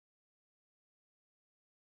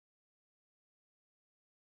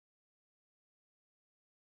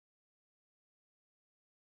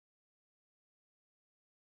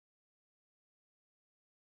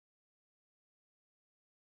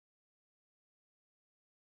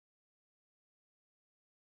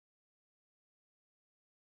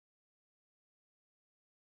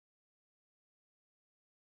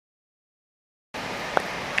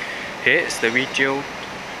Here is the video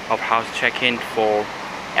of house check-in for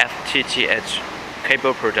FTTH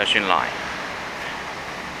cable production line.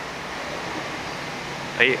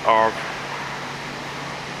 They are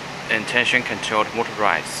intention controlled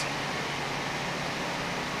motorized,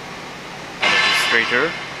 and a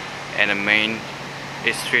extruder and a main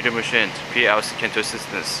extruder machine, PLC control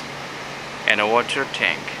systems, and a water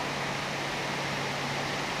tank.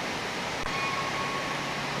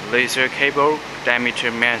 Laser cable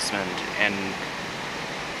diameter measurement and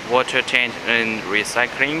water tank and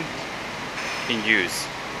recycling in use.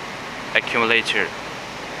 Accumulator.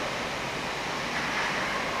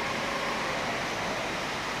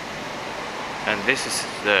 And this is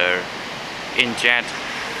the inkjet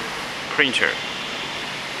printer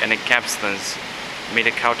and the capstans,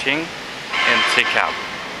 metal coating and take-up.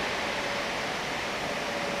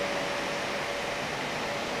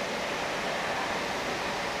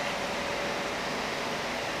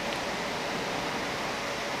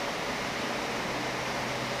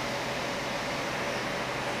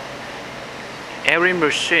 Every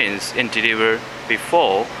machines in deliver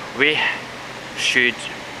before we should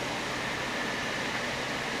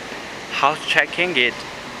house checking it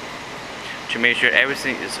to make sure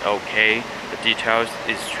everything is okay. The details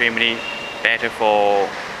is extremely better for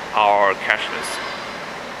our customers.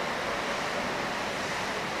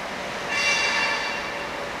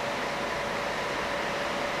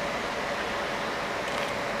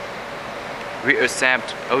 We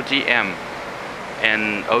accept ODM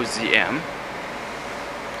and OZM.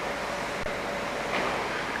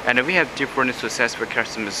 And we have different successful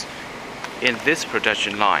customers in this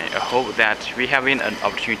production line. I hope that we have an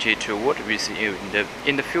opportunity to work with you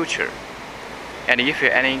in the future. And if you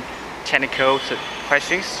have any technical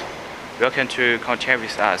questions, welcome to contact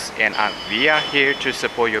with us, and we are here to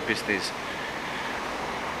support your business.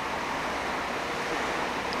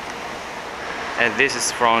 And this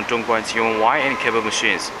is from Zhongguan Jiwen Wire and Cable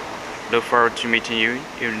Machines. Look forward to meeting you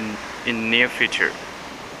in near future.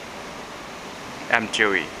 I'm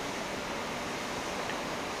Joey.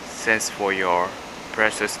 Thanks for your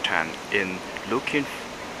precious time in looking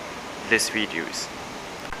these videos.